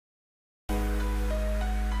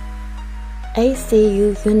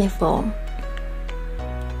ACU uniform.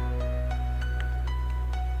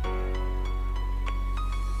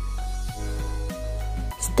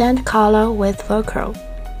 Stand collar with Velcro.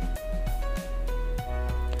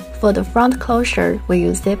 For the front closure, we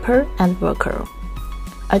use zipper and Velcro.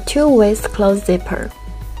 A 2-way closed zipper.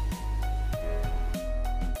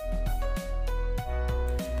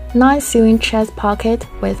 9 sewing chest pocket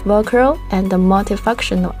with Velcro and a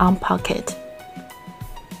multifunctional arm pocket.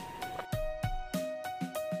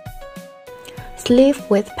 Sleeve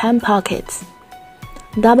with pen pockets.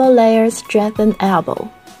 Double layer strengthened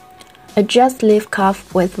elbow. Adjust sleeve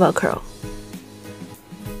cuff with Velcro.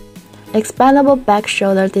 Expandable back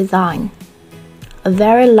shoulder design. A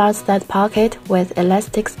very large side pocket with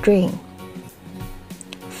elastic string.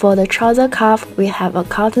 For the trouser cuff, we have a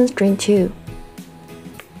cotton string too.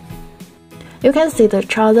 You can see the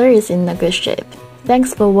trouser is in a good shape.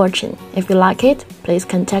 Thanks for watching. If you like it, please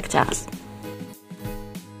contact us.